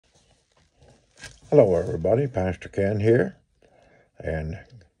Hello, everybody. Pastor Ken here, and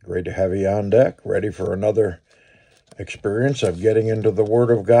great to have you on deck, ready for another experience of getting into the Word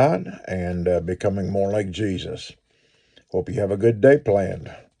of God and becoming more like Jesus. Hope you have a good day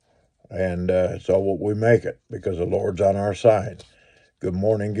planned, and it's all what we make it because the Lord's on our side. Good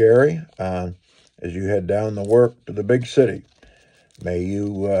morning, Gary. As you head down the work to the big city, may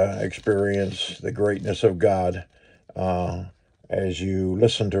you experience the greatness of God as you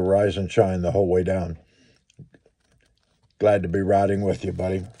listen to Rise and Shine the whole way down. Glad to be riding with you,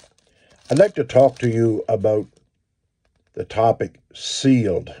 buddy. I'd like to talk to you about the topic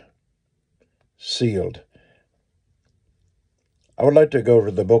sealed. Sealed. I would like to go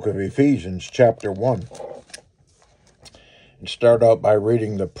to the book of Ephesians, chapter 1, and start out by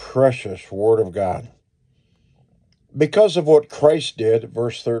reading the precious Word of God. Because of what Christ did,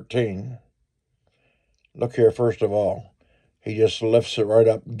 verse 13, look here, first of all, he just lifts it right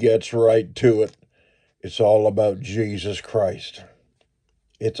up, gets right to it. It's all about Jesus Christ.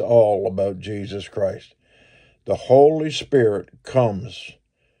 It's all about Jesus Christ. The Holy Spirit comes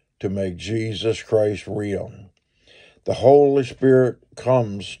to make Jesus Christ real. The Holy Spirit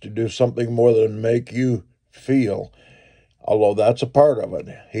comes to do something more than make you feel, although that's a part of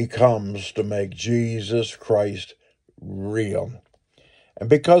it. He comes to make Jesus Christ real. And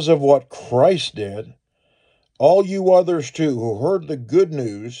because of what Christ did, all you others too who heard the good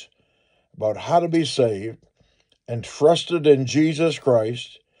news about how to be saved and trusted in Jesus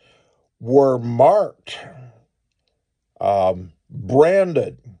Christ were marked,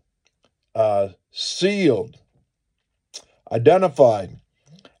 branded, sealed, identified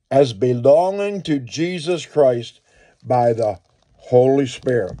as belonging to Jesus Christ by the Holy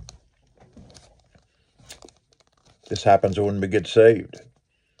Spirit. This happens when we get saved.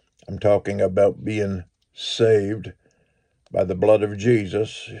 I'm talking about being saved by the blood of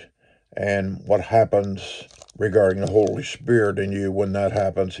Jesus and what happens regarding the Holy Spirit in you when that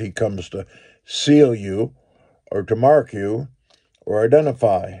happens. He comes to seal you or to mark you or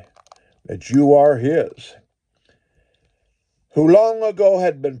identify that you are His, who long ago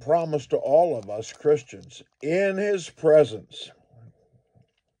had been promised to all of us Christians in His presence.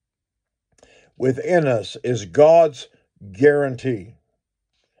 Within us is God's guarantee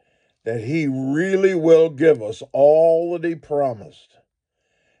that He really will give us all that He promised.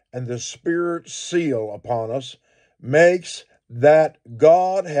 And the Spirit's seal upon us makes that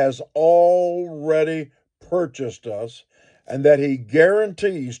God has already purchased us and that He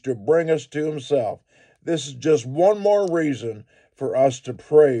guarantees to bring us to Himself. This is just one more reason for us to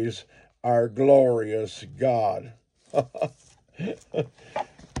praise our glorious God. I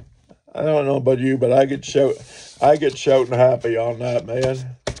don't know about you, but I get shouting happy on that,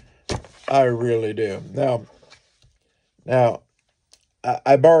 man. I really do. Now,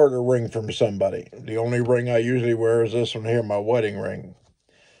 I borrowed a ring from somebody. The only ring I usually wear is this one here, my wedding ring.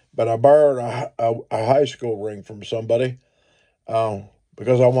 But I borrowed a high school ring from somebody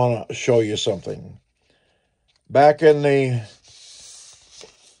because I want to show you something. Back in the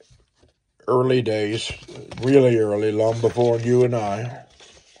early days, really early, long before you and I,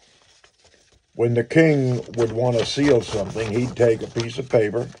 when the king would want to seal something, he'd take a piece of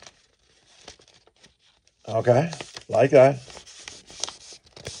paper, okay, like that,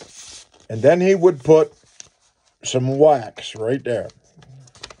 and then he would put some wax right there,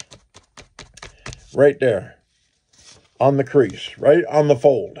 on the crease, right on the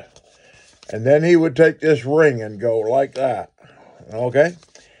fold. And then he would take this ring and go like that, okay?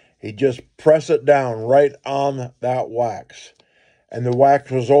 He'd just press it down right on that wax. And the wax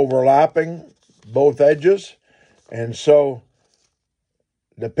was overlapping both edges. And so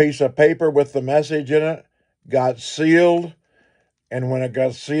the piece of paper with the message in it got sealed. And when it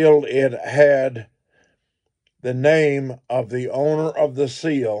got sealed, it had the name of the owner of the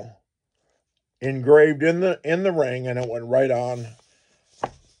seal engraved in the ring, and it went right on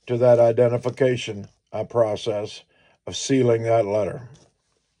to that identification process of sealing that letter.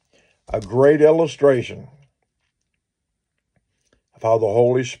 A great illustration of how the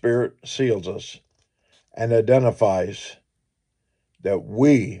Holy Spirit seals us and identifies that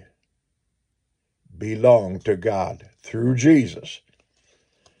we belong to God through Jesus.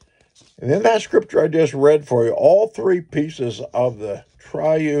 And in that scripture I just read for you, all three pieces of the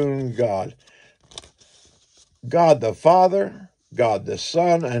triune God, God the Father, God the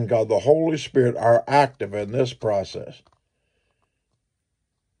Son, and God the Holy Spirit are active in this process.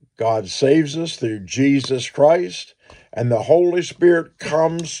 God saves us through Jesus Christ, and the Holy Spirit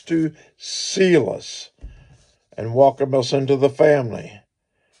comes to seal us and welcome us into the family,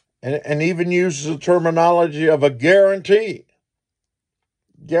 and even uses the terminology of a guarantee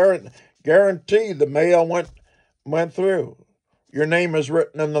Guaranteed the mail went through. Your name is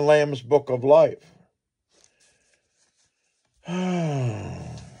written in the Lamb's Book of Life.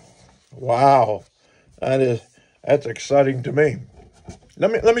 Wow. That's exciting to me.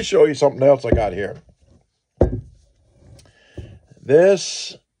 Let me show you something else I got here.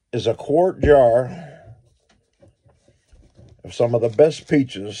 This is a quart jar of some of the best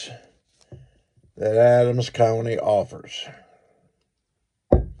peaches that Adams County offers.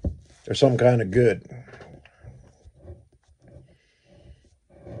 They're some kind of good.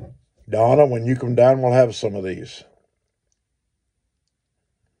 Donna, when you come down, we'll have some of these.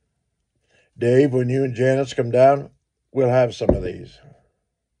 Dave, when you and Janice come down, we'll have some of these.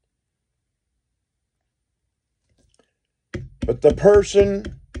 But the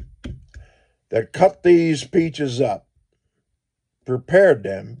person that cut these peaches up, prepared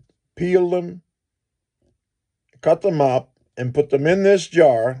them, peeled them, cut them up, and put them in this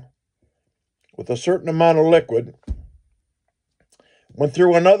jar with a certain amount of liquid, went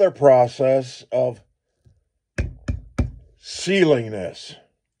through another process of sealing this.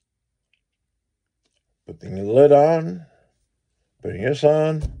 Putting the lid on, putting this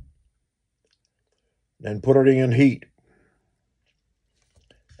on, then put it in heat.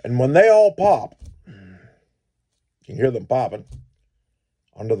 And when they all pop, you can hear them popping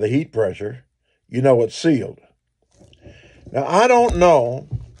under the heat pressure, you know it's sealed. Now, I don't know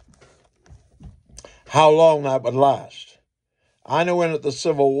how long that would last. I know at the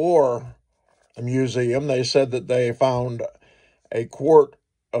Civil War Museum, they said that they found a quart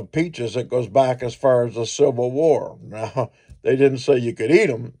of peaches that goes back as far as the Civil War. Now, they didn't say you could eat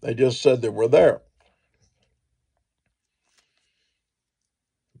them. They just said they were there.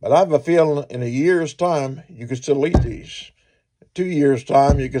 But I have a feeling in a year's time, you can still eat these. 2 years'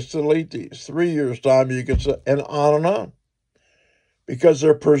 time, you can still eat these. 3 years' time, you can still, and on. Because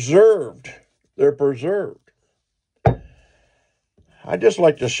they're preserved. They're preserved. I'd just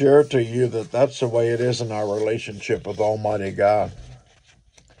like to share to you that that's the way it is in our relationship with Almighty God.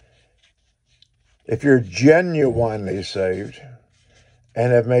 If you're genuinely saved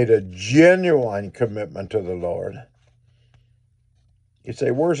and have made a genuine commitment to the Lord, you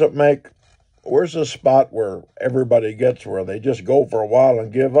say, where's the spot where everybody gets where they just go for a while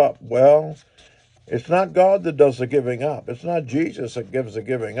and give up? Well, it's not God that does the giving up. It's not Jesus that gives the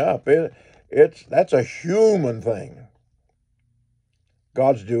giving up. That's a human thing.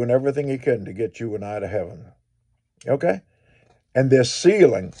 God's doing everything he can to get you and I to heaven. Okay? And this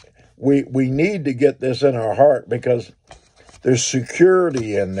sealing, we need to get this in our heart because there's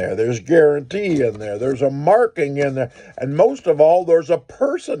security in there. There's guarantee in there. There's a marking in there. And most of all, there's a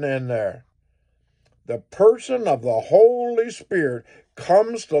person in there. The person of the Holy Spirit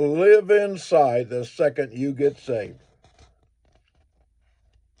comes to live inside the second you get saved.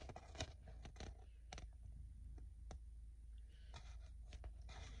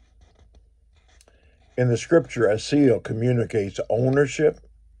 In the scripture, a seal communicates ownership,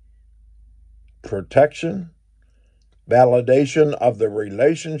 protection, validation of the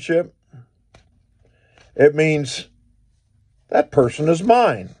relationship. It means that person is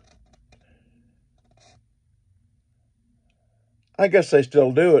mine. I guess they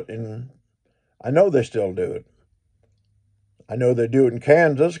still do it, and I know they still do it. I know they do it in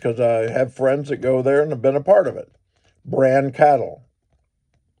Kansas because I have friends that go there and have been a part of it. Brand cattle.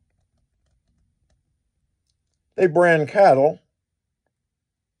 They brand cattle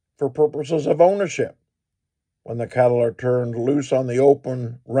for purposes of ownership. When the cattle are turned loose on the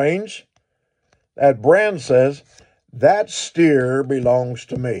open range, that brand says, that steer belongs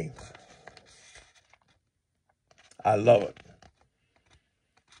to me. I love it.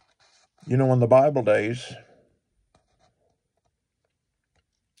 You know, in the Bible days,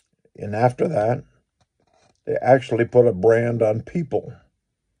 and after that, they actually put a brand on people.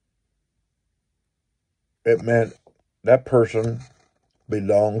 It meant that person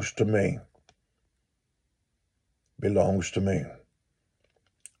belongs to me. Belongs to me.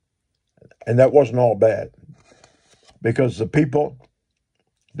 And that wasn't all bad, because the people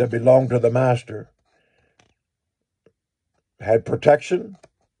that belonged to the master had protection,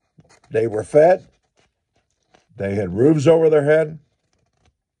 they were fed, they had roofs over their head,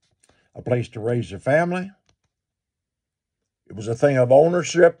 a place to raise their family. It was a thing of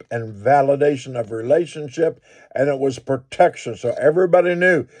ownership and validation of relationship, and it was protection. So everybody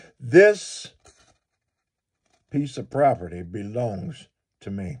knew this piece of property belongs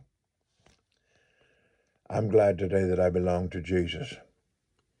to me. I'm glad today that I belong to Jesus.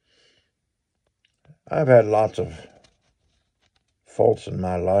 I've had lots of faults in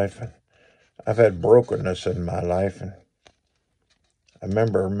my life, and I've had brokenness in my life, and I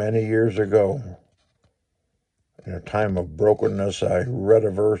remember many years ago, in a time of brokenness, I read a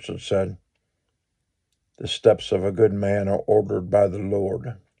verse that said, "The steps of a good man are ordered by the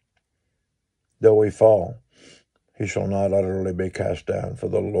Lord. Though he fall, he shall not utterly be cast down, for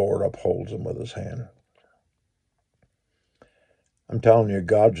the Lord upholds him with his hand." I'm telling you,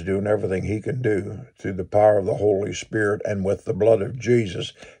 God's doing everything he can do through the power of the Holy Spirit and with the blood of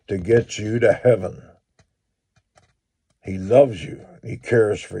Jesus to get you to heaven. He loves you. He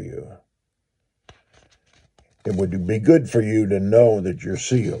cares for you. It would be good for you to know that you're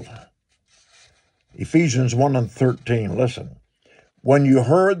sealed. Ephesians 1:13, listen. When you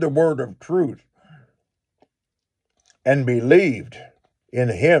heard the word of truth and believed in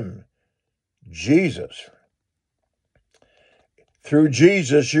him, Jesus, through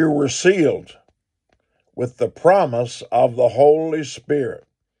Jesus you were sealed with the promise of the Holy Spirit.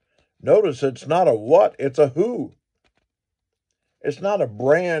 Notice it's not a what, it's a who. It's not a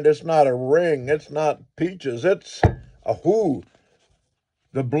brand, it's not a ring, it's not peaches, it's a who.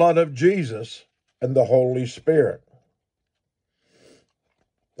 The blood of Jesus and the Holy Spirit.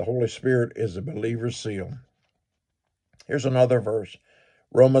 The Holy Spirit is a believer's seal. Here's another verse,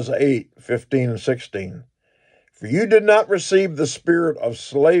 Romans 8:15 and 16. For you did not receive the spirit of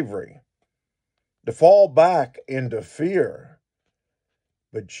slavery to fall back into fear,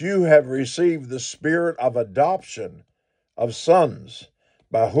 but you have received the spirit of adoption of sons,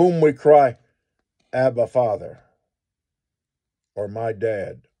 by whom we cry, Abba, Father, or my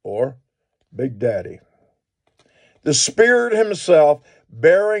dad, or Big Daddy. The Spirit himself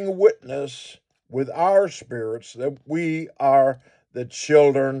bearing witness with our spirits that we are the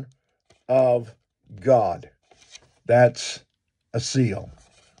children of God. That's a seal.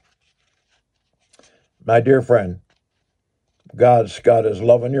 My dear friend, God's got his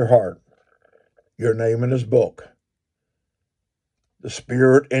love in your heart, your name in his book, the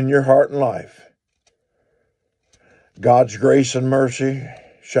Spirit in your heart and life, God's grace and mercy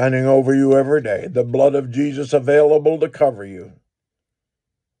shining over you every day, the blood of Jesus available to cover you.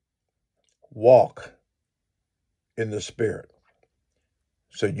 Walk in the Spirit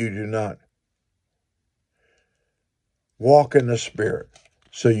so you do not. Walk in the Spirit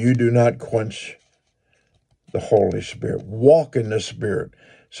so you do not quench the Holy Spirit. Walk in the Spirit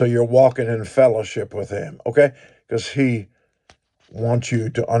so you're walking in fellowship with him, okay? Because he wants you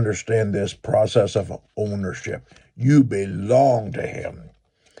to understand this process of ownership. You belong to him.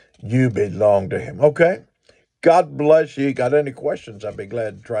 You belong to him, okay? God bless you. Got any questions? I'd be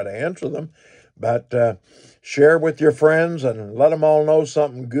glad to try to answer them. But share with your friends and let them all know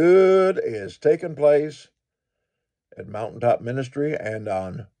something good is taking place at Mountaintop Ministry and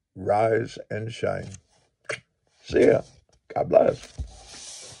on Rise and Shine. See ya. God bless.